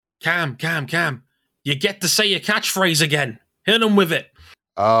Cam. You get to say your catchphrase again. Hit them with it.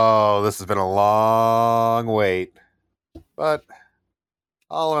 Oh, this has been a long wait. But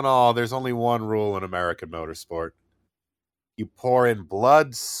all in all, there's only one rule in American motorsport. You pour in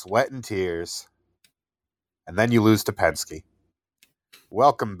blood, sweat, and tears, and then you lose to Penske.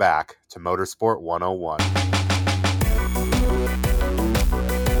 Welcome back to Motorsport 101.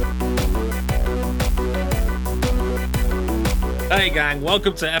 Hey gang,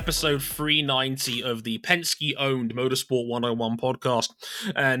 welcome to episode 390 of the Penske-owned Motorsport 101 podcast,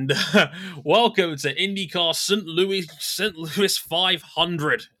 and welcome to IndyCar St. Louis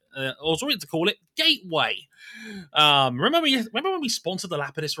 500, or sorry to call it, Gateway. Remember when we sponsored the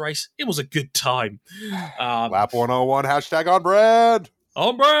lap of this race? It was a good time. Lap 101, hashtag on brand.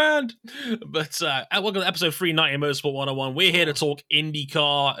 On brand! But welcome to episode 390 of Motorsport 101. We're here to talk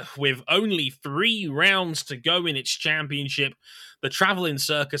IndyCar with only 3 rounds to go in its championship. The Traveling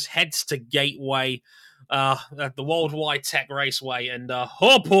Circus heads to Gateway at the Worldwide Tech Raceway. And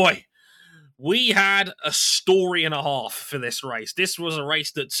oh boy, we had a story and a half for this race. This was a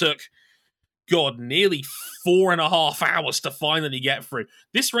race that took, nearly 4.5 hours to finally get through.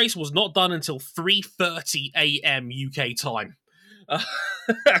 This race was not done until 3:30 a.m. UK time.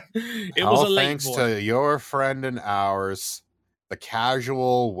 It was a late thanks to your friend and ours, the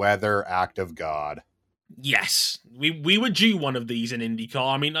casual weather act of God. Yes, we were due one of these in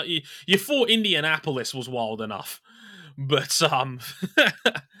IndyCar. I mean, you thought Indianapolis was wild enough, but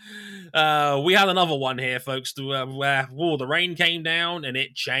we had another one here, folks, where the rain came down and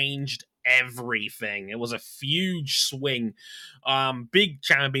it changed everything. It was a huge swing, big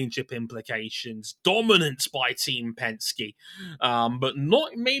championship implications, dominance by Team Penske, but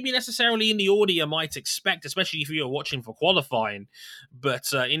not maybe necessarily in the order you might expect, especially if you're watching for qualifying.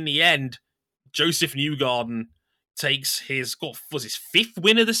 But in the end, Joseph Newgarden takes his 5th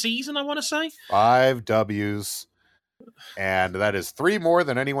win of the season, I want to say. 5 W's, and that is 3 more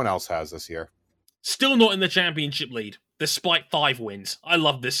than anyone else has this year. Still not in the championship lead, despite 5 wins. I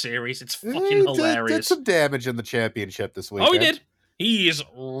love this series. It's fucking hilarious. Did some damage in the championship this weekend. Oh, he did. He is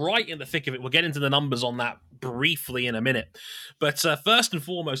right in the thick of it. We'll get into the numbers on that briefly in a minute. But first and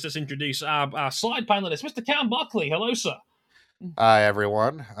foremost, let's introduce our side panelist, Mr. Cam Buckley. Hello, sir. Hi,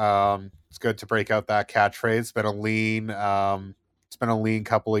 everyone. It's good to break out that catchphrase. It's been a lean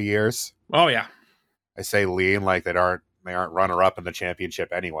couple of years. Oh yeah. I say lean like they aren't runner up in the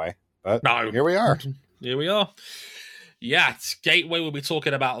championship anyway. But no, here we are. Here we are. Yeah, it's Gateway. We'll be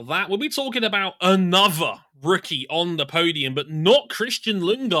talking about that. We'll be talking about another rookie on the podium, but not Christian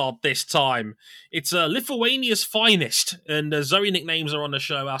Lundgaard this time. It's Lithuania's finest, and Zoe nicknames are on the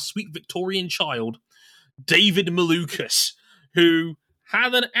show. Our sweet Victorian child, David Malukas, who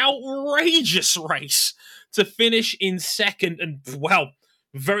had an outrageous race to finish in second, and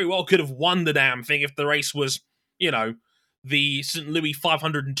very well could have won the damn thing if the race was, the St. Louis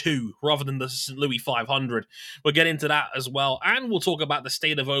 502 rather than the St. Louis 500. We'll get into that as well, and we'll talk about the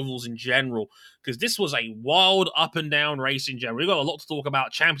state of ovals in general, because this was a wild up and down race in general. We've got a lot to talk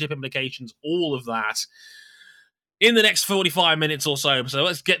about, championship implications, all of that in the next 45 minutes or so. So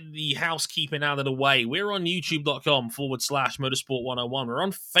let's get the housekeeping out of the way. We're on youtube.com/motorsport101. We're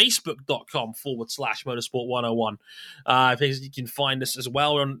on facebook.com/motorsport101. You can find us as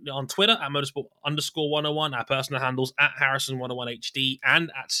well. We're on Twitter at motorsport_101. Our personal handles at Harrison101HD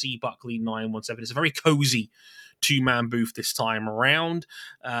and at cbuckley917. It's a very cozy 2-man booth this time around.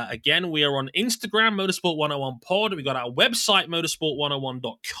 Again, we are on Instagram, Motorsport101 Pod. We got our website,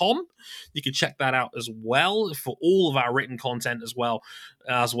 motorsport101.com. You can check that out as well for all of our written content as well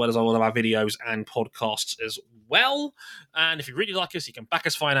as all of our videos and podcasts as well. And if you really like us, you can back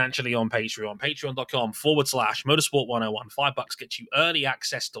us financially on Patreon, patreon.com/motorsport101. $5 gets you early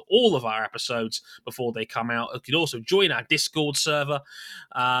access to all of our episodes before they come out. You can also join our Discord server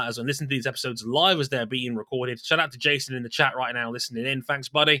as I listen to these episodes live as they're being recorded. Shout out to Jason in the chat right now listening in. Thanks,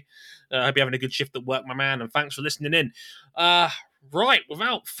 buddy. I hope you're having a good shift at work, my man, and thanks for listening in. Right,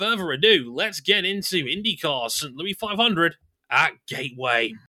 without further ado, let's get into IndyCar St. Louis 500 at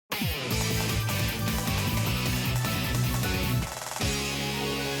Gateway.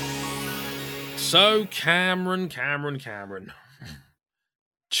 So, Cameron.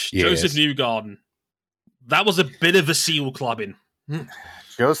 Yes. Joseph Newgarden. That was a bit of a seal clubbing.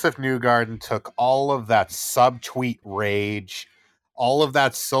 Joseph Newgarden took all of that subtweet rage, all of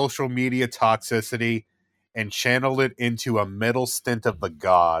that social media toxicity, and channeled it into a middle stint of the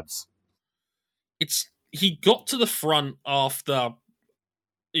gods. He got to the front after,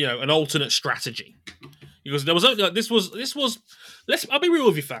 an alternate strategy. Because there was only I'll be real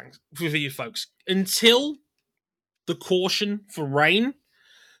with you folks. Until the caution for rain,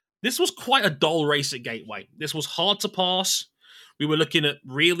 this was quite a dull race at Gateway. This was hard to pass. We were looking at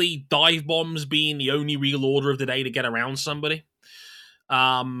really dive bombs being the only real order of the day to get around somebody.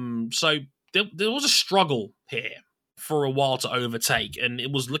 So there was a struggle here for a while to overtake, and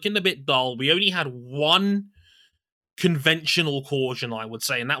it was looking a bit dull. We only had one conventional caution, I would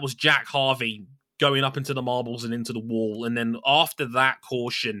say, and that was Jack Harvey going up into the marbles and into the wall. And then after that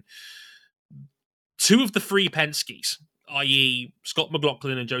caution, two of the three Penskes, i.e. Scott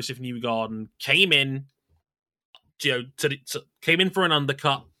McLaughlin and Joseph Newgarden, came in, came in for an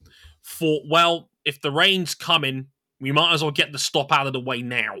undercut, thought, well, if the rain's coming, we might as well get the stop out of the way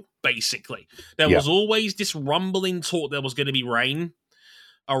now, basically. There was always this rumbling talk there was going to be rain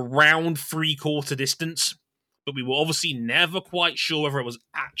around 3/4 distance, but we were obviously never quite sure whether it was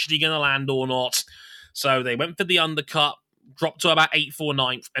actually going to land or not. So they went for the undercut, dropped to about 8th or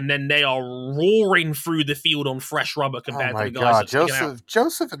 9th, and then they are roaring through the field on fresh rubber compared to the guys.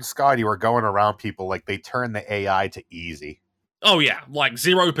 Joseph and Scotty were going around people like they turned the AI to easy. Oh, yeah, like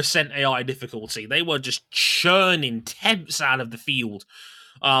 0% AI difficulty. They were just churning tenths out of the field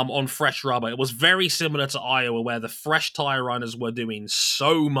on fresh rubber. It was very similar to Iowa, where the fresh tire runners were doing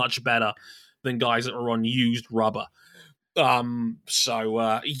so much better than guys that were on used rubber. It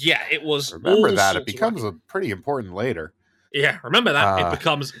was. Remember that. It becomes pretty important later. Yeah, remember that. It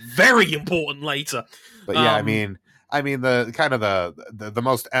becomes very important later. But yeah, I mean, the kind of the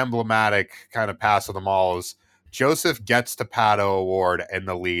most emblematic kind of pass of them all is Joseph gets to Pato O'Ward in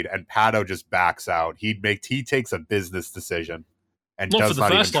the lead, and Pato just backs out. He takes a business decision and does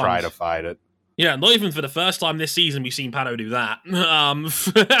not even try to fight it. Yeah, not even for the first time this season we've seen Pato do that.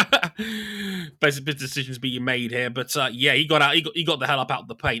 Basic business decisions being made here, but he got out. He got the hell up out of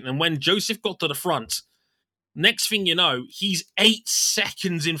the paint, and when Joseph got to the front, next thing you know, he's 8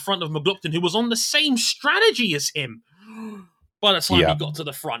 seconds in front of McLaughlin, who was on the same strategy as him. By the time he got to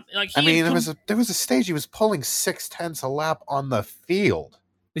the front, there was a stage he was pulling 6/10 a lap on the field.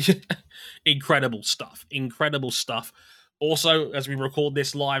 Incredible stuff. Also, as we record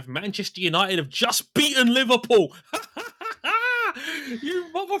this live, Manchester United have just beaten Liverpool. You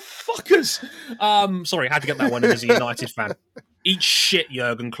motherfuckers! Sorry, I had to get that one in as a United fan. Eat shit,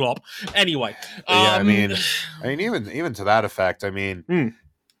 Jurgen Klopp. Anyway, even to that effect,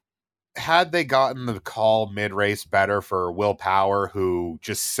 had they gotten the call mid-race better for Will Power, who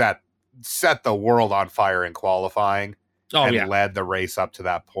just set the world on fire in qualifying and led the race up to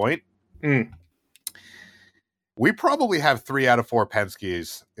that point, we probably have 3 out of 4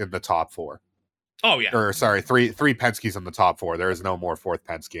 Penske's in the top 4. Oh yeah, or sorry, three Penske's in the top 4. There is no more 4th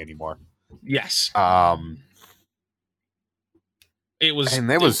Penske anymore. Yes. It was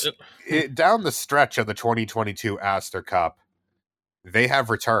down the stretch of the 2022 Astor Cup. They have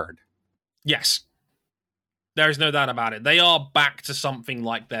returned. Yes. There is no doubt about it. They are back to something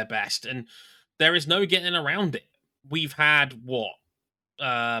like their best, and there is no getting around it. We've had,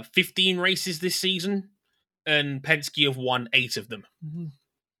 15 races this season, and Penske have won 8 of them.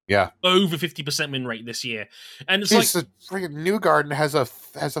 Yeah. Over 50% win rate this year. And it's Newgarden has a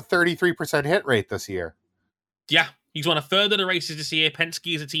 33% hit rate this year. Yeah. He's won a third of the races this year.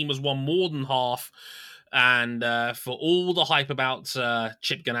 Penske as a team has won more than half. And for all the hype about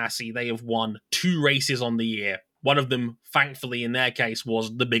Chip Ganassi, they have won 2 races on the year. One of them, thankfully, in their case,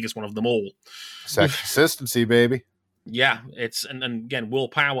 was the biggest one of them all. Consistency, baby. Yeah, and again, Will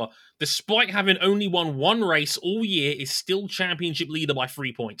Power, despite having only won 1 race all year, is still championship leader by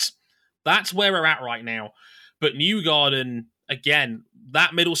 3 points. That's where we're at right now. But Newgarden, again,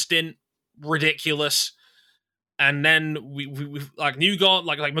 that middle stint, ridiculous. And then we like Newgarden,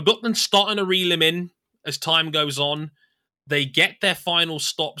 like McLaughlin's starting to reel him in as time goes on. They get their final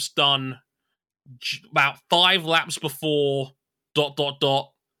stops done about 5 laps before ...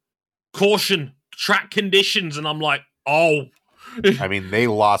 Caution, track conditions, and I'm like, oh. They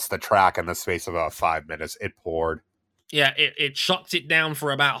lost the track in the space of about 5 minutes. It poured. Yeah, it shuts it down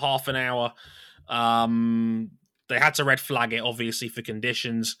for about half an hour. They had to red flag it, obviously, for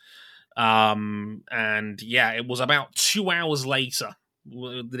conditions. And yeah, it was about 2 hours later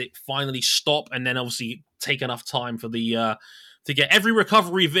that it finally stop, and then obviously take enough time for the to get every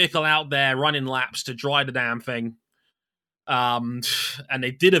recovery vehicle out there running laps to dry the damn thing. And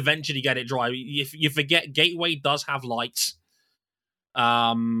they did eventually get it dry. If you forget, Gateway does have lights,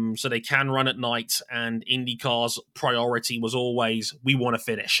 so they can run at night, and IndyCar's priority was always, we want to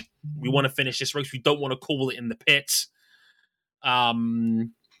finish. We want to finish this race. We don't want to call it in the pits.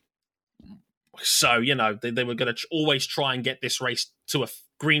 So, they were going to always try and get this race to a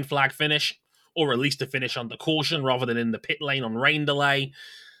green flag finish, or at least a finish under caution rather than in the pit lane on rain delay.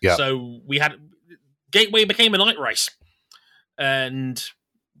 Yeah. So Gateway became a night race. And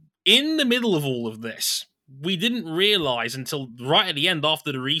In the middle of all of this, we didn't realize until right at the end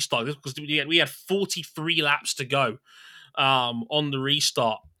after the restart, because we had 43 laps to go on the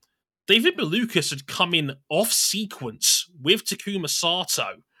restart. David Malukas had come in off sequence with Takuma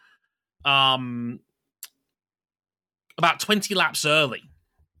Sato about 20 laps early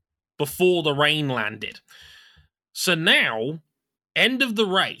before the rain landed. So now, end of the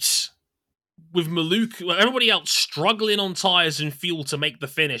race, with everybody else struggling on tyres and fuel to make the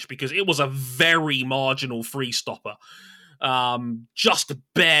finish because it was a very marginal free stopper. Just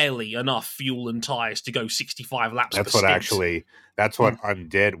barely enough fuel and tyres to go 65 laps. That's what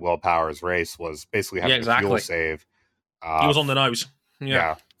undid Will Power's race, was basically having a fuel save. He was on the nose.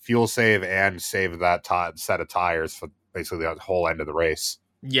 Yeah, fuel save and save that set of tires for basically the whole end of the race.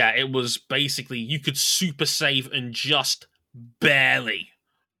 Yeah, it was basically, you could super save and just barely,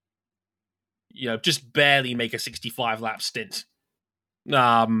 just barely make a 65 lap stint.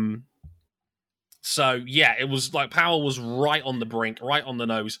 So yeah, it was like Power was right on the brink, right on the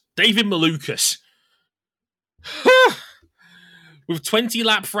nose. David Malukas, with 20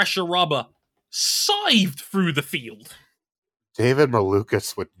 lap fresher rubber, scythed through the field. David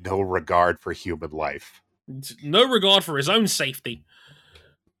Malukas with no regard for human life. No regard for his own safety.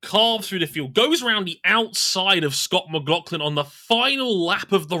 Carves through the field, goes around the outside of Scott McLaughlin on the final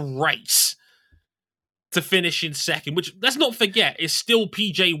lap of the race to finish in second, which, let's not forget, is still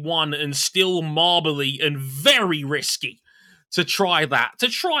PJ1 and still marbly and very risky to try that.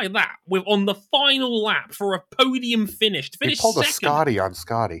 With on the final lap for a podium finish. To finish he pulled second. A Scotty on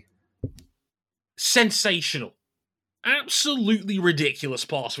Scotty. Sensational. Absolutely ridiculous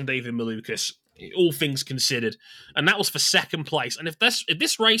pass from David Malukas, all things considered. And that was for second place. And if this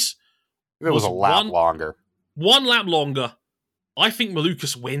race was a lap longer. One lap longer, I think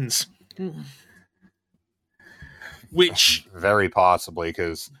Malukas wins. Which very possibly,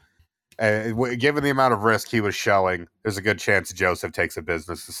 because given the amount of risk he was showing, there's a good chance Joseph takes a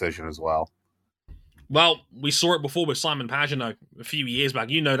business decision as well. Well, we saw it before with Simon Pagenaud a few years back.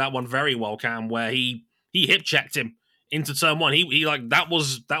 You know that one very well, Cam, where he hip checked him into turn one. He like that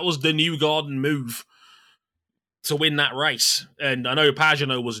was the Newgarden move to win that race, and I know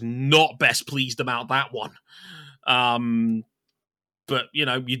Pagenaud was not best pleased about that one. But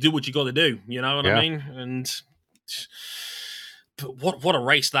you do what you got to do. You know what I mean? And but what a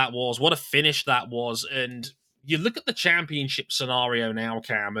race that was! What a finish that was! And you look at the championship scenario now,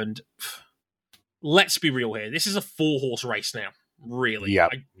 Cam, and let's be real here. This is a 4-horse race now. Really? Yeah.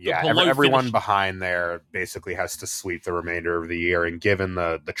 Everyone behind there basically has to sweep the remainder of the year, and given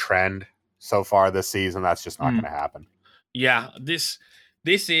the trend so far this season, that's just not going to happen. Yeah, this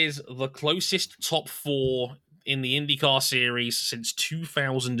is the closest top 4 in the IndyCar series since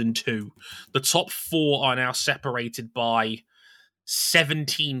 2002. The top 4 are now separated by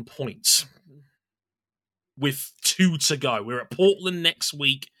 17 points with 2 to go. We're at Portland next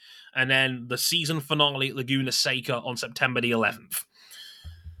week, and then the season finale at Laguna Seca on September the 11th.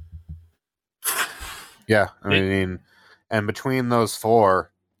 Yeah, I mean, and between those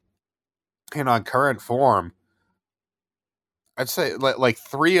 4, and on current form, I'd say like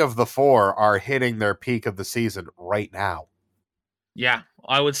 3 of the 4 are hitting their peak of the season right now. Yeah,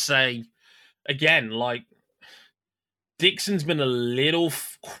 I would say, again, like, Dixon's been a little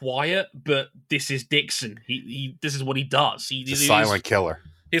quiet, but this is Dixon. This is what he does. He's a silent killer.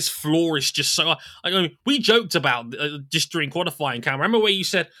 His floor is just so... I mean, we joked about just during qualifying, Cam. Remember where you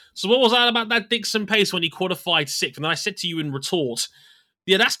said, so what was that about that Dixon pace when he qualified 6th? And then I said to you in retort,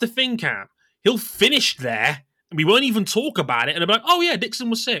 yeah, that's the thing, Cam. He'll finish there, and we won't even talk about it, and they'll be like, oh yeah, Dixon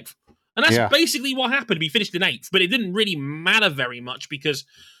was 6th. And that's basically what happened. He finished in 8th, but it didn't really matter very much because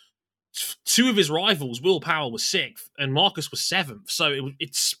 2 of his rivals, Will Power was 6th, and Marcus was 7th. So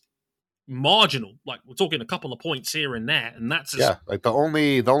it's marginal. Like, we're talking a couple of points here and there, and that's like the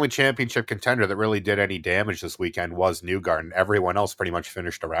only championship contender that really did any damage this weekend was Newgarden. Everyone else pretty much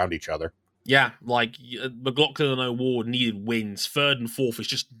finished around each other. Yeah, like McLaughlin and O'Ward needed wins. 3rd and 4th is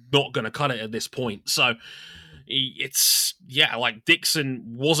just not going to cut it at this point. So it's like Dixon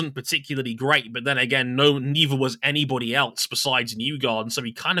wasn't particularly great, but then again, neither was anybody else besides Newgarden, so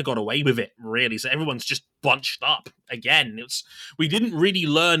he kind of got away with it, really. So everyone's just bunched up again. We didn't really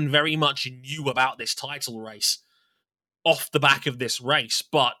learn very much new about this title race off the back of this race,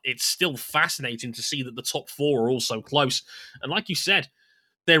 but it's still fascinating to see that the top 4 are all so close. And like you said,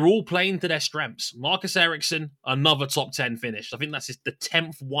 they're all playing to their strengths. Marcus Ericsson, another top 10 finish. I think that's the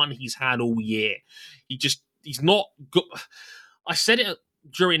 10th one he's had all year. He's not good. I said it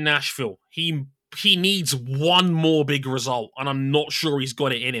during Nashville. He needs one more big result, and I'm not sure he's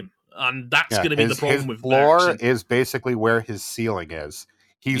got it in him. And that's going to be the problem with his floor is basically where his ceiling is.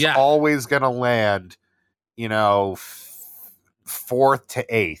 He's Yeah. always going to land, 4th to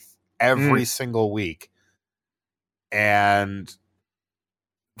 8th every single week. And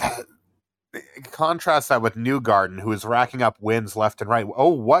contrast that with Newgarden, who is racking up wins left and right. Oh,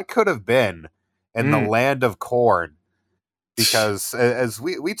 what could have been in the land of corn? Because as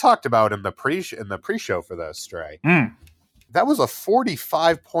we talked about in the pre-show for this, Stray, that was a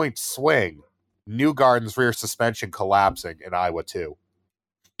 45-point swing. Newgarden's rear suspension collapsing in Iowa 2.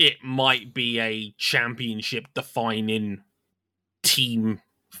 It might be a championship-defining team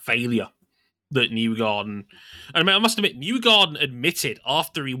failure that Newgarden... I mean, I must admit, Newgarden admitted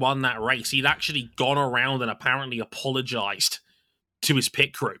after he won that race, he'd actually gone around and apparently apologized to his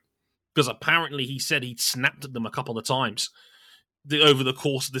pit crew. Because apparently he said he'd snapped at them a couple of times over the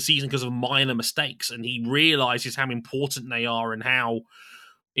course of the season because of minor mistakes, and he realizes how important they are and how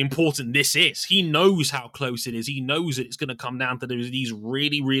important this is. He knows how close it is. He knows that it's going to come down to these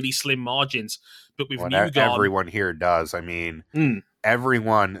really, really slim margins. But with Newgarden... Everyone here does. I mean,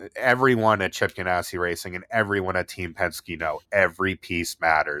 everyone at Chip Ganassi Racing and everyone at Team Penske know every piece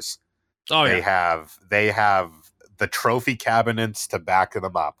matters. Oh, they yeah. have the trophy cabinets to back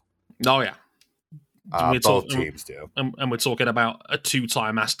them up. Oh, yeah. Both teams do. And we're talking about a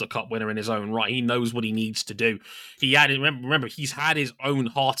 2-time Astor Cup winner in his own right. He knows what he needs to do. Remember, he's had his own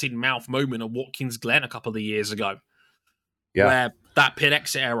heart-in-mouth moment at Watkins Glen a couple of years ago. Yeah. Where that pit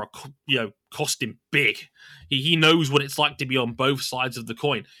exit error, cost him big. He knows what it's like to be on both sides of the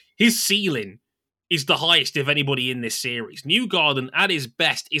coin. His ceiling is the highest of anybody in this series. Newgarden, at his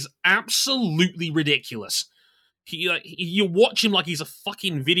best, is absolutely ridiculous. You watch him like he's a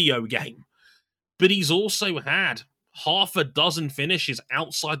fucking video game. But he's also had half a dozen finishes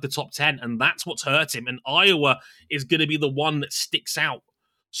outside the top 10, and that's what's hurt him. And Iowa is going to be the one that sticks out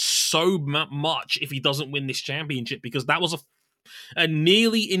so much if he doesn't win this championship, because that was a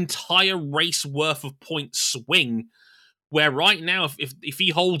nearly entire race worth of point swing, where right now, if he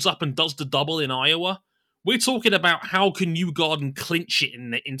holds up and does the double in Iowa, we're talking about how can Newgarden clinch it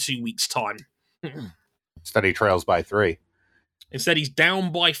in 2 weeks' time. Instead, he trails by 3. Instead, he's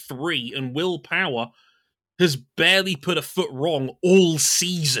down by 3, and Will Power has barely put a foot wrong all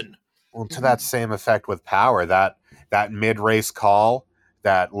season. Well, to that same effect with Power, that mid-race call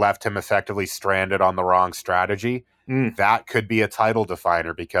that left him effectively stranded on the wrong strategy, that could be a title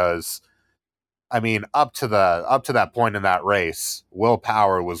definer, because, I mean, up to that point in that race, Will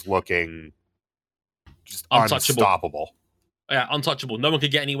Power was looking just unstoppable. Yeah, untouchable. No one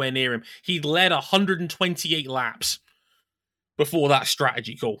could get anywhere near him. He led 128 laps before that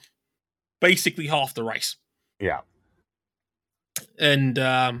strategy call. Basically half the race. Yeah. And,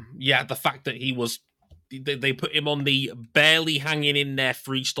 the fact that they put him on the barely hanging in there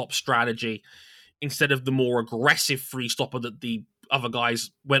free-stop strategy instead of the more aggressive free-stopper that the other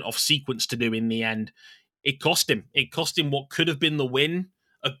guys went off sequence to do in the end. It cost him. It cost him what could have been the win,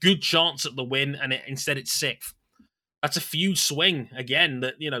 a good chance at the win, and instead it's 6th. That's a huge swing. Again,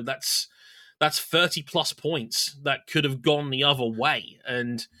 that's 30-plus points that could have gone the other way.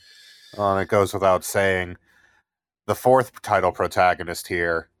 And it goes without saying, the 4th title protagonist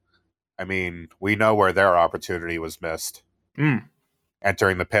here, I mean, we know where their opportunity was missed.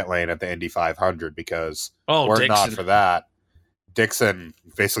 Entering the pit lane at the Indy 500, because were it not for that, Dixon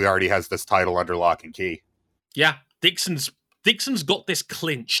basically already has this title under lock and key. Yeah, Dixon's got this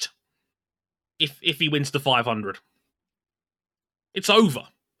clinched if he wins the 500. It's over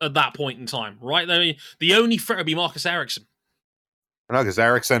at that point in time, right? The only threat would be Marcus Ericsson. No, because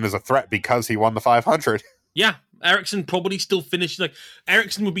Ericsson is a threat because he won the 500. Yeah, Ericsson probably still finished.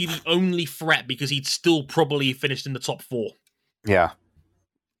 Ericsson would be the only threat because he'd still probably finished in the top 4. Yeah,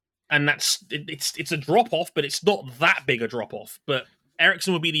 and it's a drop off, but it's not that big a drop off. But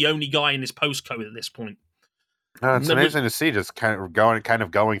Ericsson would be the only guy in this postcode at this point. It's amazing to see, just kind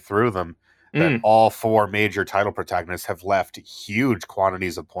of going through them, that all 4 major title protagonists have left huge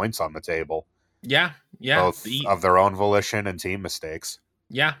quantities of points on the table. Yeah. Both of their own volition and team mistakes.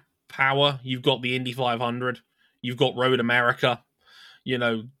 Yeah. Power, you've got the Indy 500, you've got Road America,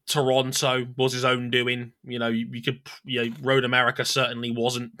 Toronto was his own doing. Road America certainly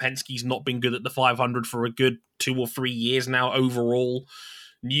wasn't. Penske's not been good at the 500 for a good 2 or 3 years now overall.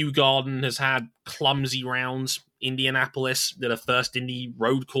 Newgarden has had clumsy rounds. Indianapolis did a first Indy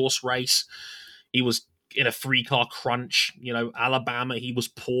road course race. He was in a 3-car crunch. Alabama, he was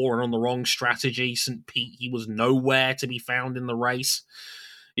poor and on the wrong strategy. St. Pete, he was nowhere to be found in the race.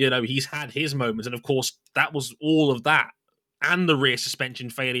 He's had his moments. And of course, that was all of that. And the rear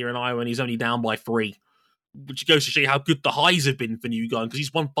suspension failure in Iowa, and he's only down by 3. Which goes to show you how good the highs have been for Newgarden, because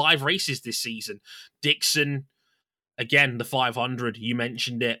he's won 5 races this season. Dixon, Again, the 500, you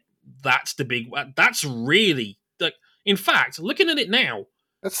mentioned it. That's the big. That's really like. In fact, looking at it now,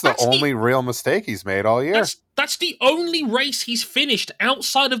 That's the only real mistake he's made all year. That's the only race he's finished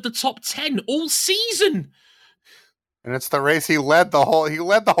outside of the top 10 all season. And it's the race he led the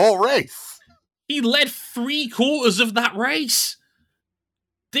whole race. He led 3/4 of that race.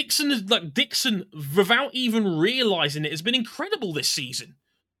 Dixon, without even realizing it, has been incredible this season.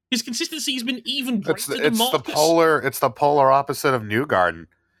 His consistency has been even greater than Marcus. It's the polar opposite of Newgarden.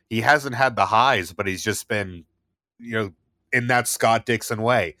 He hasn't had the highs, but he's just been, in that Scott Dixon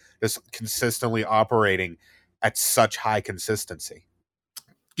way, just consistently operating at such high consistency.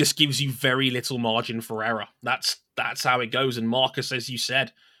 Just gives you very little margin for error. That's how it goes. And Marcus, as you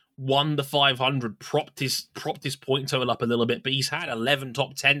said, won the 500, propped his point total up a little bit, but he's had 11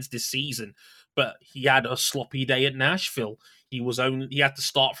 top 10s this season. But he had a sloppy day at Nashville. He had to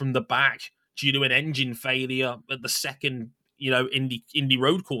start from the back due to an engine failure at the second, Indy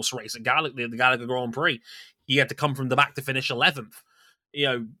road course race at the Gallagher Grand Prix. He had to come from the back to finish 11th.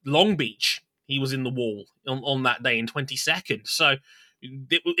 Long Beach, he was in the wall on that day in 22nd. So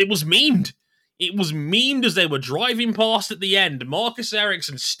it was memed. It was memed as they were driving past at the end. Marcus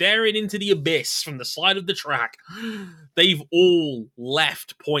Ericsson staring into the abyss from the side of the track. They've all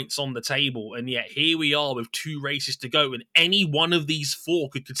left points on the table, and yet here we are with 2 races to go, and any one of these 4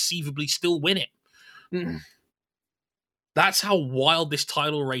 could conceivably still win it. That's how wild this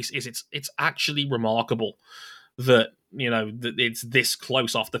title race is. It's actually remarkable that that it's this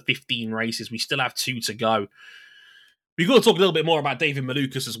close after 15 races. We still have 2 to go. We've got to talk a little bit more about David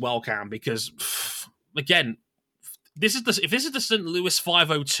Malukas as well, Cam, because again, if this is the St. Louis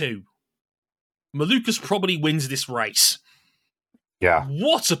 502, Malukas probably wins this race. Yeah.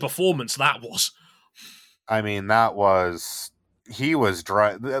 What a performance that was. I mean, he was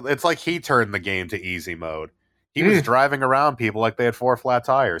it's like he turned the game to easy mode. He was driving around people like they had 4 flat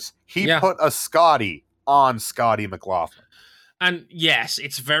tires. He put a Scotty on Scotty McLaughlin. And yes,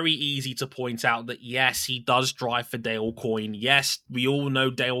 it's very easy to point out that yes, he does drive for Dale Coyne. Yes, we all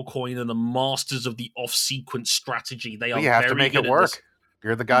know Dale Coyne are the masters of the off-sequence strategy. They are very good. You have to make it work.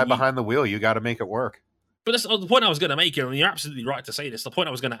 You're the guy behind the wheel. You got to make it work. But that's the point I was going to make here, and you're absolutely right to say this. The point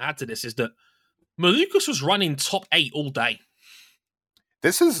I was going to add to this is that Malukas was running top 8 all day.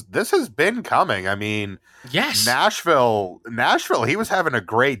 This has been coming. I mean, yes, Nashville, he was having a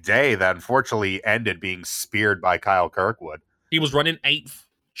great day that unfortunately ended being speared by Kyle Kirkwood. He was running 8th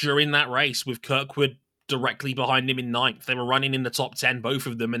during that race with Kirkwood directly behind him in 9th. They were running in the top 10, both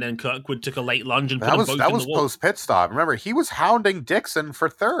of them, and then Kirkwood took a late lunge and put them both in the wall. That was post-pit stop. Remember, he was hounding Dixon for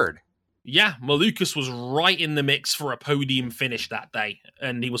 3rd. Yeah, Malukas was right in the mix for a podium finish that day,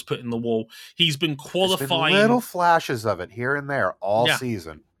 and he was put in the wall. He's been qualifying... There's been little flashes of it here and there all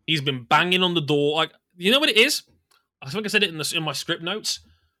season. He's been banging on the door. Like, you know what it is? I think I said it in my script notes.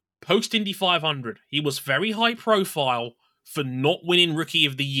 Post-Indy 500, he was very high profile for not winning Rookie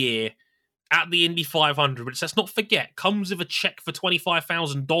of the Year at the Indy 500, which, let's not forget, comes with a check for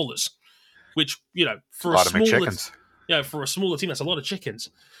 $25,000, which, for a smaller team, that's a lot of chickens.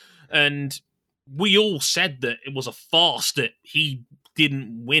 And we all said that it was a farce that he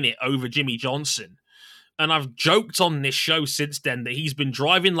didn't win it over Jimmy Johnson. And I've joked on this show since then that he's been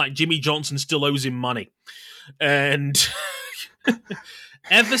driving like Jimmy Johnson still owes him money. And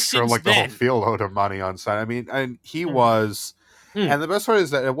ever since like then, the whole field owed him money on site. I mean, and he was, and the best part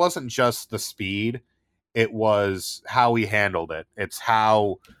is that it wasn't just the speed; it was how he handled it. It's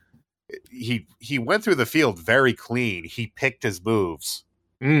how he went through the field very clean. He picked his moves,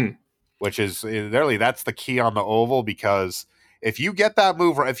 which is literally that's the key on the oval, because if you get that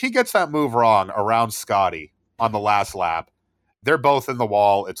move, if he gets that move wrong around Scotty on the last lap, they're both in the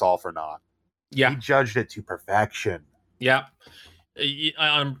wall. It's all for naught. Yeah, he judged it to perfection. Yeah.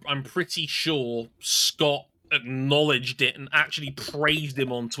 I'm pretty sure Scott acknowledged it and actually praised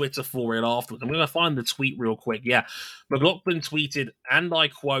him on Twitter for it afterwards. I'm going to find the tweet real quick. Yeah, McLaughlin tweeted, and I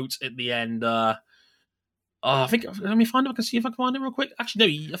quote at the end, I think, let me find it. I can see if I can find it real quick.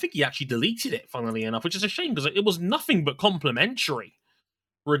 Actually, no, I think he actually deleted it, funnily enough, which is a shame because it was nothing but complimentary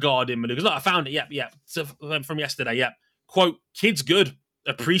regarding Malukas. I found it, yeah. So, from yesterday, yeah. Quote, kid's good.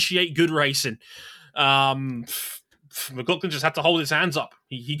 Appreciate good racing. McLaughlin just had to hold his hands up.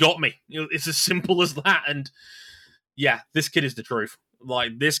 He got me. It's as simple as that. And yeah, this kid is the truth.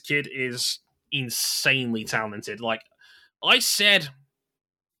 Like, this kid is insanely talented. Like, I said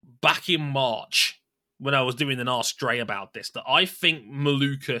back in March when I was doing an Ask Dre about this, that I think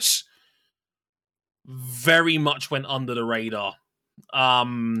Malukas very much went under the radar.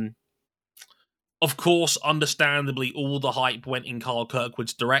 Of course, understandably, all the hype went in Carl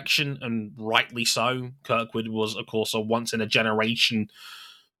Kirkwood's direction, and rightly so. Kirkwood was, of course, a once-in-a-generation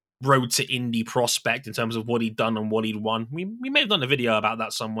road to Indy prospect in terms of what he'd done and what he'd won. We may have done a video about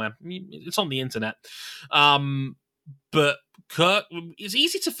that somewhere. It's on the internet. But Kirk, it's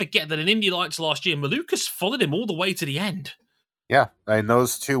easy to forget that in Indy Lights last year, Malukas followed him all the way to the end. Yeah, and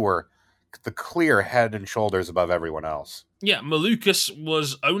those two were the clear head and shoulders above everyone else. Yeah, Malukas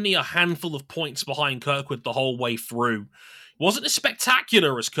was only a handful of points behind Kirkwood the whole way through. Wasn't as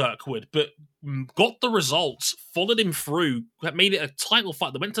spectacular as Kirkwood, but got the results, followed him through, made it a title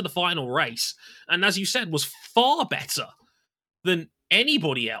fight that went to the final race, and as you said, was far better than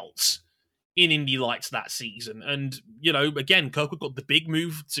anybody else in Indy Lights that season. And, you know, again, Kirkwood got the big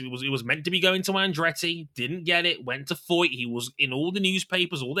move. It was meant to be going to Andretti, didn't get it, went to Foyt. He was in all the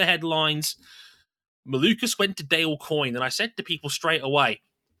newspapers, all the headlines. Malukas went to Dale Coyne, and I said to people straight away,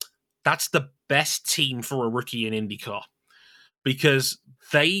 that's the best team for a rookie in IndyCar, because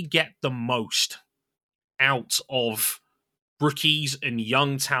they get the most out of rookies and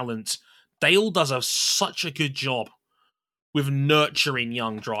young talent. Dale does such a good job with nurturing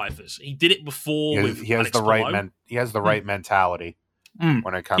young drivers. He did it before. He has the right mentality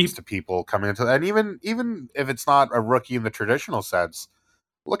when it comes to people coming into, and even if it's not a rookie in the traditional sense,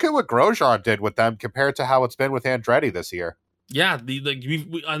 look at what Grosjean did with them compared to how it's been with Andretti this year. Yeah,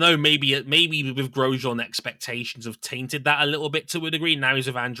 I know maybe with Grosjean expectations have tainted that a little bit to a degree. Now he's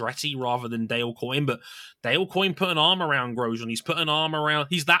with Andretti rather than Dale Coyne, but Dale Coyne put an arm around Grosjean.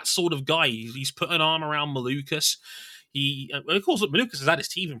 He's that sort of guy. He's put an arm around Malukas. Of course, Malukas has had his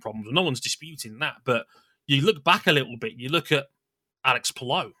teething problems. No one's disputing that. But you look back a little bit, you look at Alex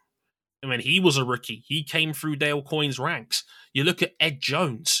Palou. I mean, he was a rookie. He came through Dale Coyne's ranks. You look at Ed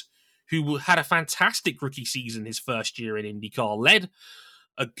Jones, who had a fantastic rookie season his first year in IndyCar, led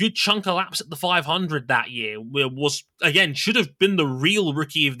a good chunk of laps at the 500 that year, should have been the real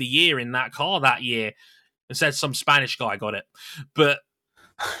rookie of the year in that car that year. Instead, some Spanish guy got it. But,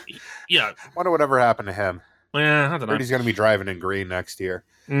 you know. Wonder whatever happened to him. Yeah, I don't know. He's going to be driving in green next year.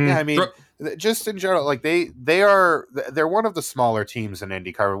 Yeah, I mean, just in general, like they're one of the smaller teams in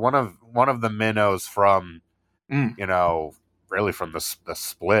IndyCar. One of the minnows from, you know, really from the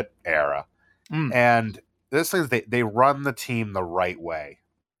split era. And this is they run the team the right way.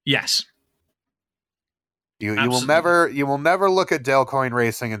 Yes. You will never look at Dale Coyne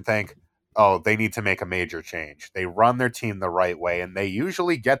Racing and think, oh, they need to make a major change. They run their team the right way, and they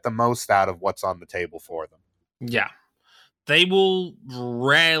usually get the most out of what's on the table for them. Yeah. They will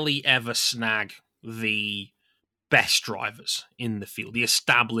rarely ever snag the best drivers in the field, the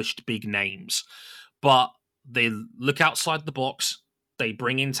established big names. But they look outside the box. They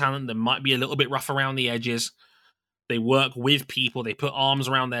bring in talent that might be a little bit rough around the edges. They work with people. They put arms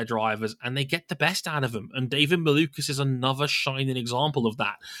around their drivers, and they get the best out of them. And David Malukas is another shining example of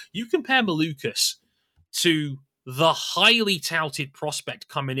that. You compare Malukas to the highly touted prospect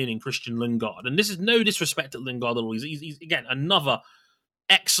coming in Christian Lundgaard. And this is no disrespect to Lundgaard at all. He's again, another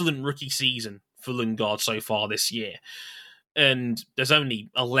excellent rookie season for Lundgaard so far this year. And there's only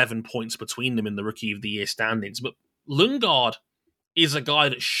 11 points between them in the Rookie of the Year standings. But Lundgaard is a guy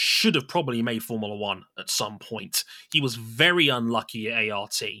that should have probably made Formula One at some point. He was very unlucky at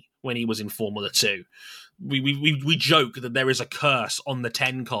ART when he was in Formula 2. We joke that there is a curse on the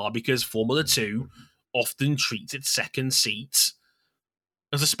 10 car because Formula 2 often treats its second seats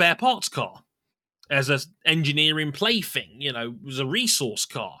as a spare parts car, as an engineering plaything, you know, as a resource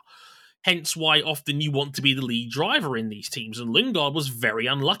car. Hence why often you want to be the lead driver in these teams. And Lundgaard was very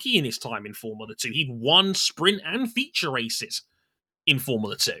unlucky in his time in Formula 2. He'd won sprint and feature races in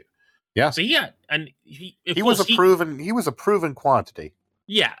Formula 2. Yeah. So yeah, and he was a proven quantity.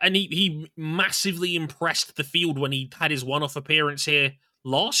 Yeah, and he massively impressed the field when he had his one-off appearance here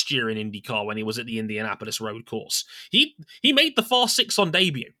last year in IndyCar when he was at the Indianapolis road course. He made the Fast Six on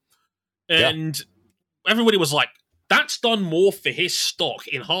debut. And everybody was like, that's done more for his stock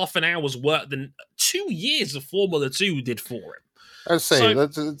in half an hour's work than 2 years of Formula 2 did for him. I say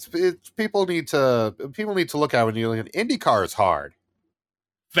people need to look at when you look at IndyCar is hard.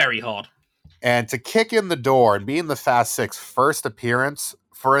 Very hard. And to kick in the door and be in the Fast Six first appearance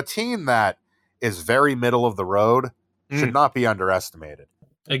for a team that is very middle of the road should not be underestimated.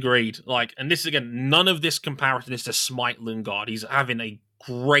 Agreed. And this again, none of this comparison is to smite Lundgaard. He's having a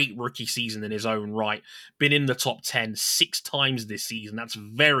great rookie season in his own right. Been in the top 10 6 times this season. That's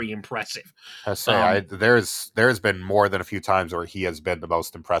very impressive. I say, there's been more than a few times where he has been the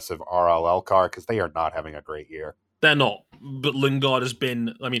most impressive RLL car because they are not having a great year. They're not. But Lundgaard has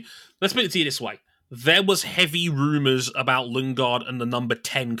been, I mean, let's put it to you this way. There was heavy rumors about Lundgaard and the number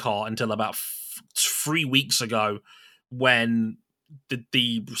 10 car until about 3 weeks ago when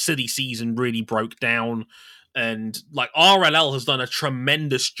the city season really broke down. And like RLL has done a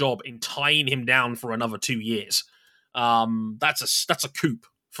tremendous job in tying him down for another 2 years. That's a coup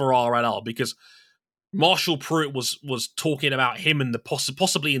for RLL, because Marshall Pruitt was talking about him in the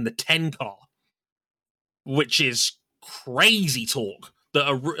possibly in the 10 car, which is crazy talk.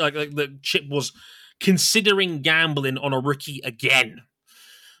 That Chip was considering gambling on a rookie again.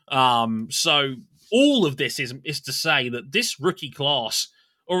 So all of this is to say that this rookie class,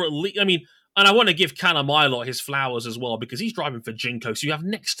 or at least, I mean. And I want to give Callum Ilott his flowers as well, because he's driving for Jinko, so you have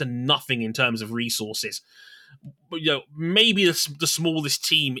next to nothing in terms of resources. But, maybe the smallest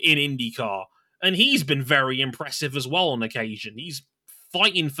team in IndyCar, and he's been very impressive as well on occasion. He's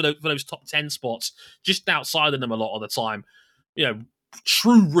fighting for those top 10 spots, just outside of them a lot of the time.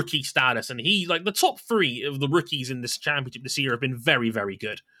 True rookie status, and he the top 3 of the rookies in this championship this year have been very, very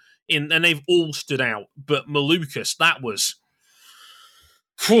good, and they've all stood out. But Malukas, that was.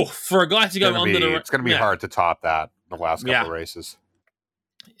 For a guy to go under the... It's going to be hard to top that in the last couple of races.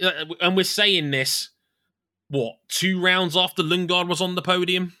 And we're saying this, 2 rounds after Lundgaard was on the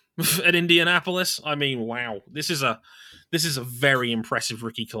podium at Indianapolis? I mean, wow. This is a very impressive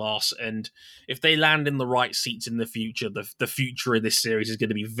rookie class, and if they land in the right seats in the future, the future of this series is going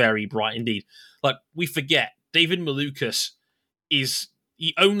to be very bright indeed. We forget, David Malukas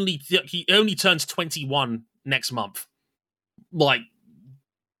he only turns 21 next month.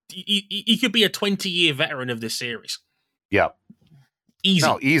 He could be a 20-year veteran of this series. Yeah. Easy.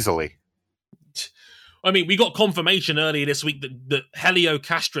 No, easily. I mean, we got confirmation earlier this week that Helio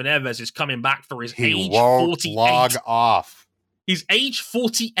Castroneves is coming back for his age 48. He won't log off. His age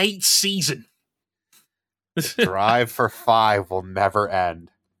 48 season. Drive for 5 will never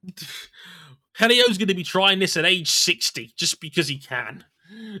end. Helio's going to be trying this at age 60 just because he can.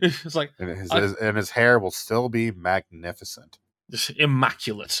 It's and his hair will still be magnificent. Just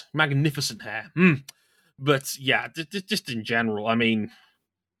immaculate, magnificent hair. But yeah, just in general, I mean,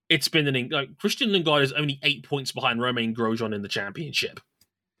 it's been Christian Lundgaard is only 8 points behind Romain Grosjean in the championship,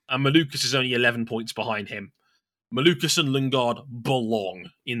 and Malukas is only 11 points behind him. Malukas and Lundgaard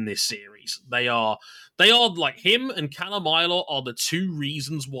belong in this series. They are like him and Callum Ilott are the 2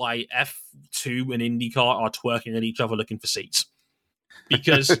 reasons why F2 and IndyCar are twerking at each other looking for seats,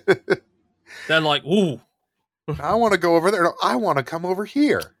 because they're like, ooh. I want to go over there. No, I want to come over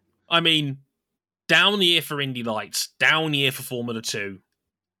here. I mean, down year for Indy Lights, down year for Formula 2.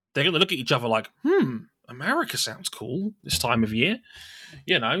 They're going to look at each other like, America sounds cool this time of year.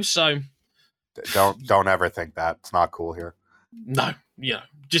 So... Don't ever think that. It's not cool here. No,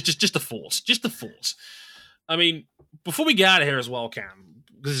 just the force. Just the force. I mean, before we get out of here as well, Cam,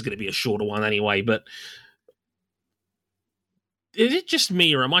 this is going to be a shorter one anyway, but... Is it just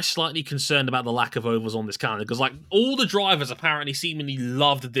me, or am I slightly concerned about the lack of ovals on this calendar? Because all the drivers apparently seemingly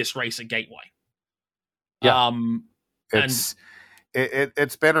loved this race at Gateway. Yeah,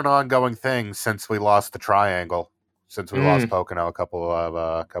 it's been an ongoing thing since we lost the Triangle, since we lost Pocono a couple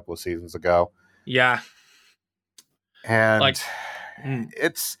of seasons ago. Yeah, and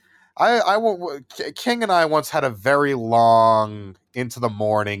it's I won't. King and I once had a very long, into the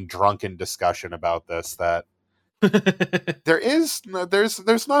morning, drunken discussion about this. That.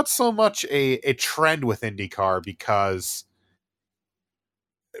 there's not so much a trend with IndyCar, because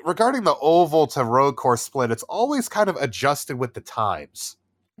regarding the oval to road course split, it's always kind of adjusted with the times.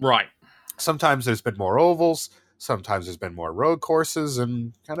 Right. Sometimes there's been more ovals, sometimes there's been more road courses,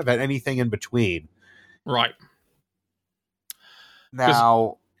 and kind of anything in between. Right.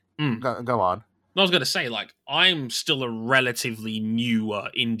 Now, go on. I was going to say, I'm still a relatively new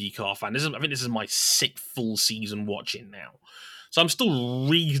IndyCar fan. I think this is my 6th full season watching now. So I'm still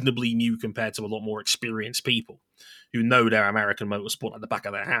reasonably new compared to a lot more experienced people who know their American motorsport at the back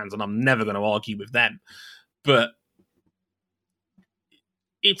of their hands, and I'm never going to argue with them. But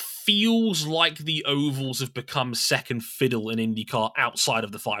it feels like the ovals have become second fiddle in IndyCar outside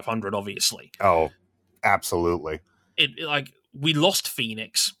of the 500, obviously. Oh, absolutely. We lost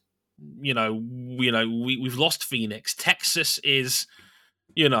Phoenix. We've lost Phoenix. Texas is,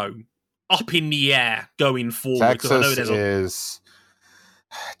 up in the air going forward.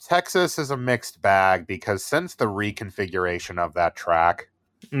 Texas is a mixed bag, because since the reconfiguration of that track,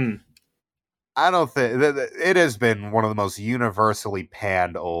 I don't think it has been one of the most universally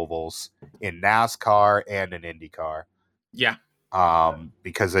panned ovals in NASCAR and in IndyCar. Yeah.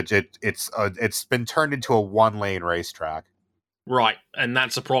 Because it's been turned into a 1-lane racetrack. Right, and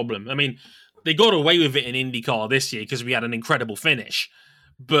that's a problem. I mean, they got away with it in IndyCar this year because we had an incredible finish.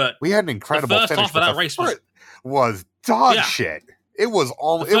 But we had an incredible finish. The first half of that race was dog shit. It was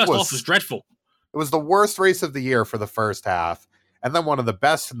all. The first half was dreadful. It was the worst race of the year for the first half, and then one of the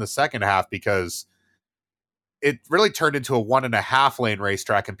best in the second half because it really turned into a 1.5 lane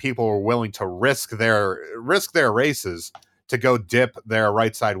racetrack, and people were willing to risk their races to go dip their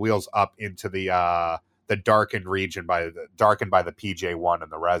right side wheels up into the darkened region darkened by the PJ1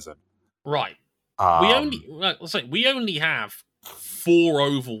 and the resin. Right. We only have 4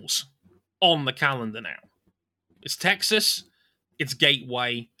 ovals on the calendar now. It's Texas, it's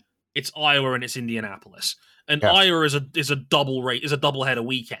Gateway, it's Iowa, and it's Indianapolis. And Iowa is a double header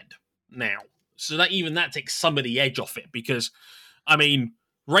weekend now. So that takes some of the edge off it because, I mean,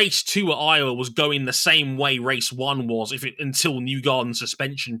 race 2 at Iowa was going the same way race 1 was until Newgarden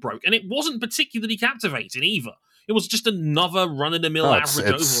suspension broke. And it wasn't particularly captivating either. It was just another run-of-the-mill average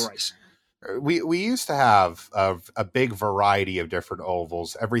oval race. We used to have a big variety of different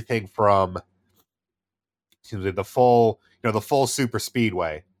ovals, everything from the full super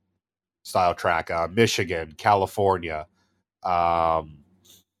speedway style track, Michigan, California, and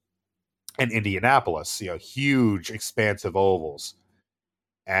Indianapolis, huge expansive ovals,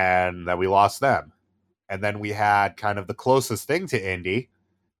 and then we lost them. And then we had kind of the closest thing to Indy,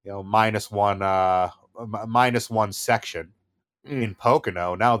 minus one section in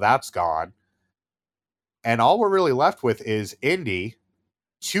Pocono. Now that's gone. And all we're really left with is Indy,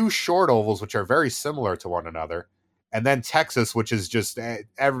 2 short ovals, which are very similar to one another, and then Texas, which is just it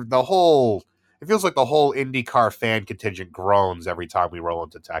feels like the whole IndyCar fan contingent groans every time we roll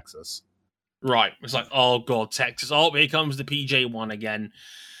into Texas. Right. It's like, oh God, Texas. Oh, here comes the PJ1 again.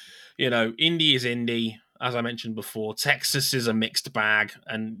 Indy is Indy. As I mentioned before, Texas is a mixed bag,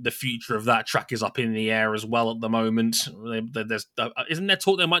 and the future of that track is up in the air as well at the moment. Isn't there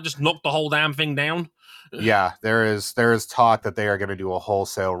talk they might just knock the whole damn thing down? Yeah, there is talk that they are going to do a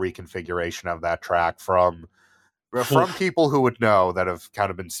wholesale reconfiguration of that track from people who would know, that have kind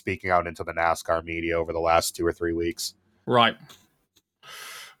of been speaking out into the NASCAR media over the last 2 or 3 weeks. Right.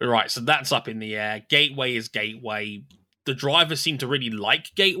 So that's up in the air. Gateway is Gateway. The drivers seem to really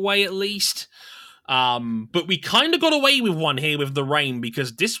like Gateway at least. But we kind of got away with one here with the rain,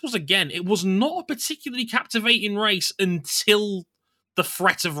 because this was, again, it was not a particularly captivating race until the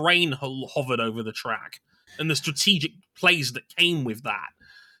threat of rain hovered over the track and the strategic plays that came with that.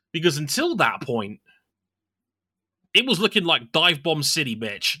 Because until that point, it was looking like Dive Bomb City,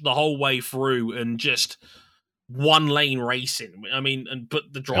 bitch, the whole way through, and just 1 lane racing. I mean,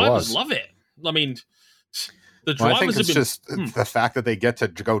 but the drivers love it. I mean, the drivers I think it's just the fact that they get to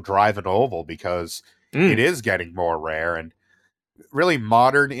go drive an oval, because it is getting more rare. And really,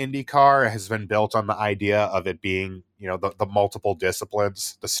 modern IndyCar has been built on the idea of it being, the multiple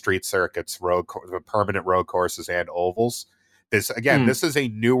disciplines, the street circuits, the permanent road courses, and ovals. This is a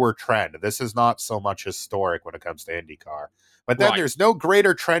newer trend. This is not so much historic when it comes to IndyCar. But then there's no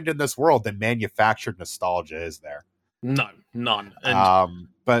greater trend in this world than manufactured nostalgia, is there? No, none. And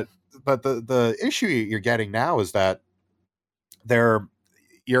but the issue you're getting now is that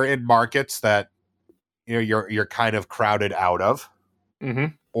you're in markets that you're kind of crowded out of,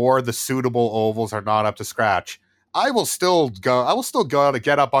 or the suitable ovals are not up to scratch. I will still go to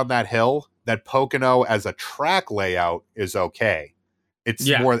get up on that hill that Pocono as a track layout is okay. It's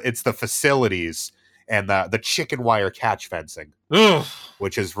the facilities and the chicken wire catch fencing,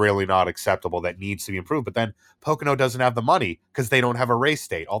 which is really not acceptable, that needs to be improved. But then Pocono doesn't have the money because they don't have a race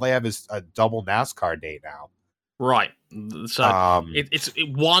date. All they have is a double NASCAR date now. Right. So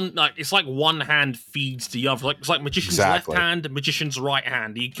it's like one hand feeds the other. It's like magician's left hand and magician's right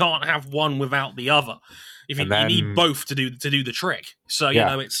hand. You can't have one without the other. You need both to do the trick. So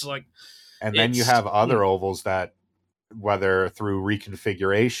it's like, and then you have other ovals that, whether through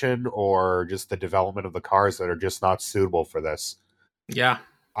reconfiguration or just the development of the cars, that are just not suitable for this. Yeah.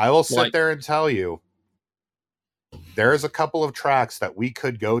 I will sit there and tell you, there's a couple of tracks that we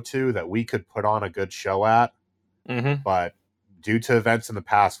could go to that we could put on a good show at, but due to events in the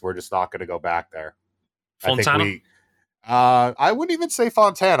past, we're just not going to go back there. Fontana? I wouldn't even say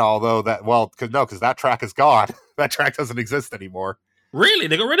Fontana, although because that track is gone. That track doesn't exist anymore. Really?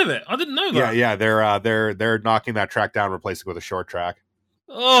 They got rid of it? I didn't know that. Yeah. They're knocking that track down, replacing it with a short track.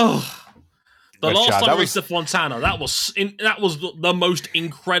 Oh, last time I raced the Fontana, that was the most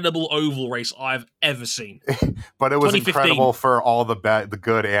incredible oval race I've ever seen. But it was incredible for all the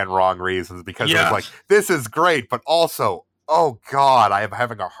good and wrong reasons, because it was like, this is great, but also, oh God, I am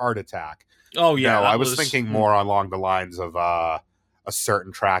having a heart attack. Oh yeah, I was thinking more along the lines of a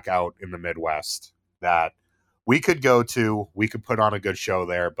certain track out in the Midwest that we could go to. We could put on a good show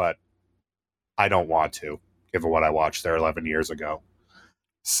there, but I don't want to, given what I watched there 11 years ago.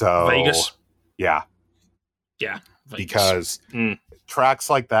 So Vegas. Yeah. Vegas. Because tracks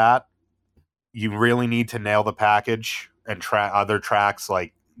like that, you really need to nail the package, and other tracks,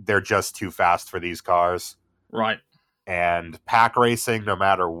 like, they're just too fast for these cars. Right. And pack racing, no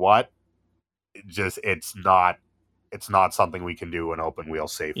matter what, it's not something we can do in open wheel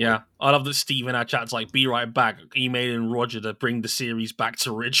safely. Yeah, I love that Steve in our chat's like, be right back, emailing Roger to bring the series back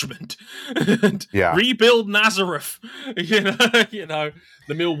to Richmond. And rebuild Nazareth. You know,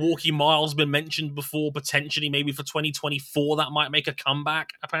 the Milwaukee Mile's been mentioned before, potentially maybe for 2024 that might make a comeback,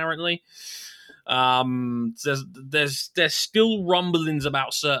 apparently. There's still rumblings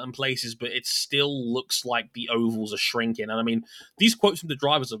about certain places, but it still looks like the ovals are shrinking. And I mean, these quotes from the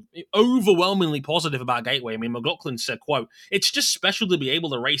drivers are overwhelmingly positive about Gateway. I mean, McLaughlin said, quote, "It's just special to be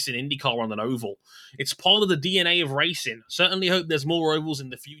able to race in IndyCar on an oval. It's part of the DNA of racing. Certainly hope there's more ovals in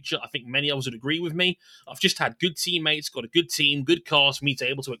the future. I think many of us would agree with me. I've just had good teammates, got a good team, good cars for me to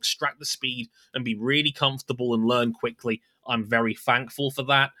able to extract the speed and be really comfortable and learn quickly. I'm very thankful for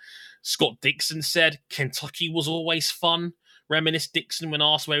that." Scott Dixon said, "Kentucky was always fun." Reminisced Dixon when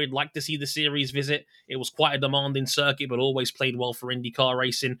asked where he'd like to see the series visit. "It was quite a demanding circuit, but always played well for IndyCar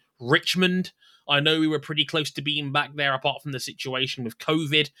racing." Richmond, "I know we were pretty close to being back there apart from the situation with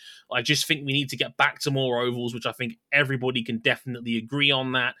COVID. I just think we need to get back to more ovals," which I think everybody can definitely agree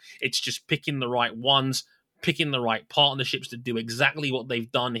on that. It's just picking the right ones, picking the right partnerships to do exactly what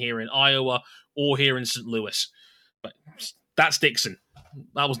they've done here in Iowa or here in St. Louis. But that's Dixon.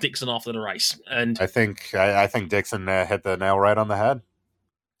 That was Dixon after the race, and I think Dixon hit the nail right on the head,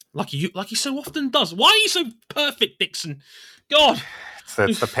 like he so often does. Why are you so perfect, Dixon? God,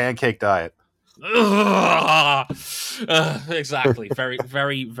 it's the pancake diet. Exactly, very,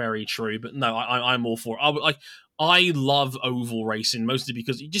 very, very true. But no, I'm all for it. I love oval racing mostly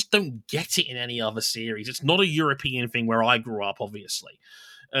because you just don't get it in any other series. It's not a European thing where I grew up, obviously,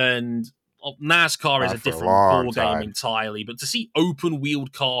 and NASCAR is a different ball game entirely, but to see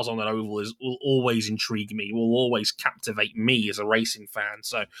open-wheeled cars on an oval will always intrigue me, will always captivate me as a racing fan.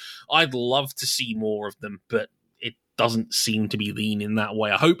 So I'd love to see more of them, but it doesn't seem to be leaning that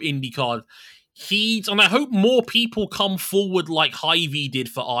way. I hope IndyCar heeds, and I hope more people come forward like Hy-Vee did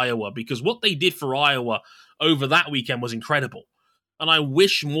for Iowa, because what they did for Iowa over that weekend was incredible. And I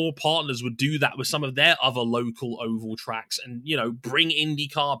wish more partners would do that with some of their other local oval tracks and, bring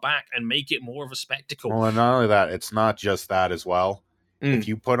IndyCar back and make it more of a spectacle. Well, and not only that, it's not just that as well. If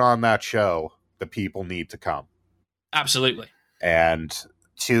you put on that show, the people need to come. Absolutely. And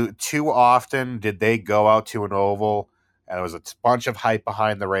too often did they go out to an oval and there was a bunch of hype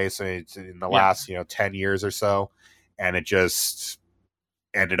behind the race in the last, 10 years or so. And it just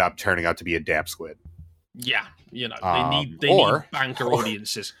ended up turning out to be a damn squid. Yeah, they need banker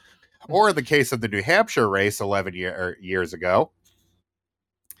audiences. Or in the case of the New Hampshire race 11 years ago,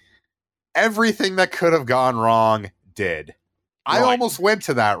 everything that could have gone wrong did. Right. I almost went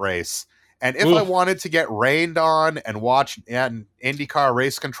to that race, and if I wanted to get rained on and watch an IndyCar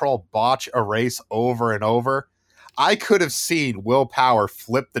race control botch a race over and over, I could have seen Will Power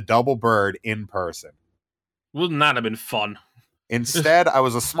flip the double bird in person. Wouldn't that have been fun? Instead, I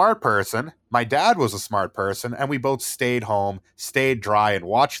was a smart person, my dad was a smart person, and we both stayed home, stayed dry, and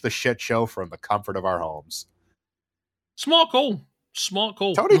watched the shit show from the comfort of our homes. Smart call.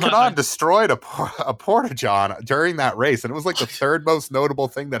 Tony Kanaan destroyed a Porta-John during that race, and it was like the third most notable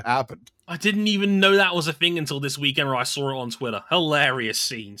thing that happened. I didn't even know that was a thing until this weekend where I saw it on Twitter. Hilarious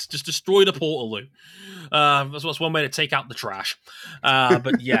scenes. Just destroyed a Portaloo. That's one way to take out the trash.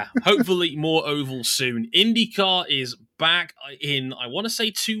 But yeah, hopefully more ovals soon. IndyCar is back in, I want to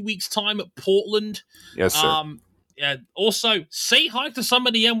say 2 weeks' time at Portland. Yes, sir. Also, say hi to some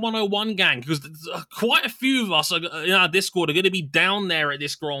of the M101 gang, because quite a few of us in our Discord are going to be down there at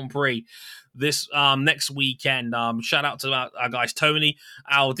this Grand Prix this next weekend. Shout out to our guys Tony,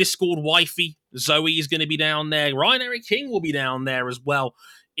 our Discord wifey Zoe is going to be down there. Ryan Eric King will be down there as well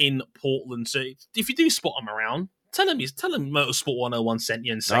in Portland. So if you do spot him around, tell him Motorsport 101 sent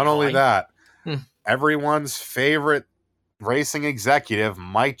you and say Not only hi. that, everyone's favorite racing executive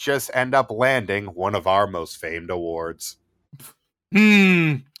might just end up landing one of our most famed awards.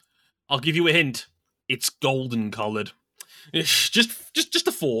 I'll give you a hint. It's golden colored. Just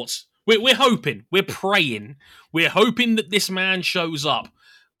a thought. We're hoping. We're praying. We're hoping that this man shows up.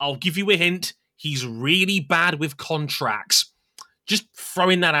 I'll give you a hint. He's really bad with contracts. Just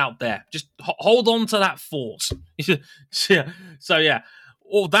throwing that out there. Just hold on to that thought. So yeah.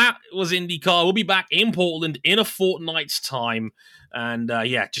 Well, that was IndyCar. We'll be back in Portland in a fortnight's time. And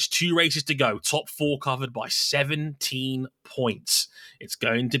just 2 races to go. Top 4 covered by 17 points. It's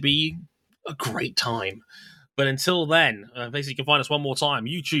going to be a great time. But until then, basically, you can find us one more time.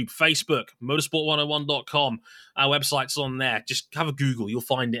 YouTube, Facebook, motorsport101.com. Our website's on there. Just have a Google. You'll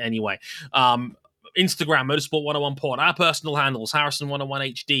find it anyway. Instagram, Motorsport101pod. Our personal handles,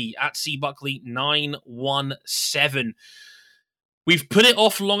 Harrison101HD, at cbuckley917. We've put it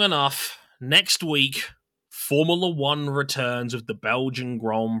off long enough. Next week, Formula One returns with the Belgian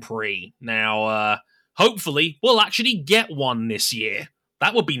Grand Prix. Now, hopefully, we'll actually get one this year.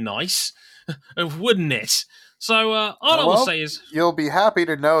 That would be nice, wouldn't it? So, all I will say is... You'll be happy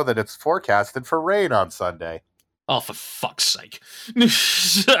to know that it's forecasted for rain on Sunday. Oh, for fuck's sake.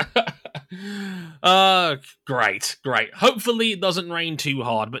 Great. Hopefully it doesn't rain too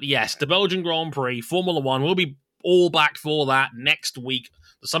hard. But yes, the Belgian Grand Prix, Formula One, we'll be all back for that next week.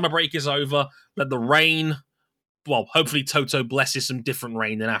 The summer break is over. Let the rain... Well, hopefully Toto blesses some different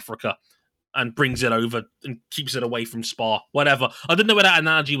rain in Africa and brings it over and keeps it away from Spa. Whatever. I didn't know where that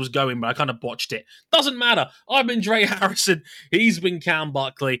analogy was going, but I kind of botched it. Doesn't matter. I've been Dre Harrison. He's been Cam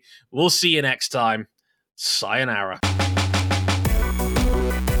Buckley. We'll see you next time. Sayonara.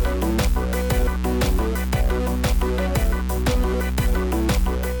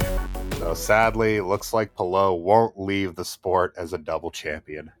 So sadly, it looks like Palou won't leave the sport as a double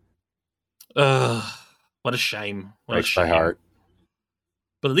champion. What a shame. Breaks my heart.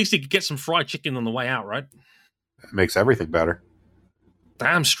 But at least he could get some fried chicken on the way out, right? It makes everything better.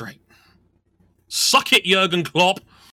 Damn straight. Suck it, Jurgen Klopp.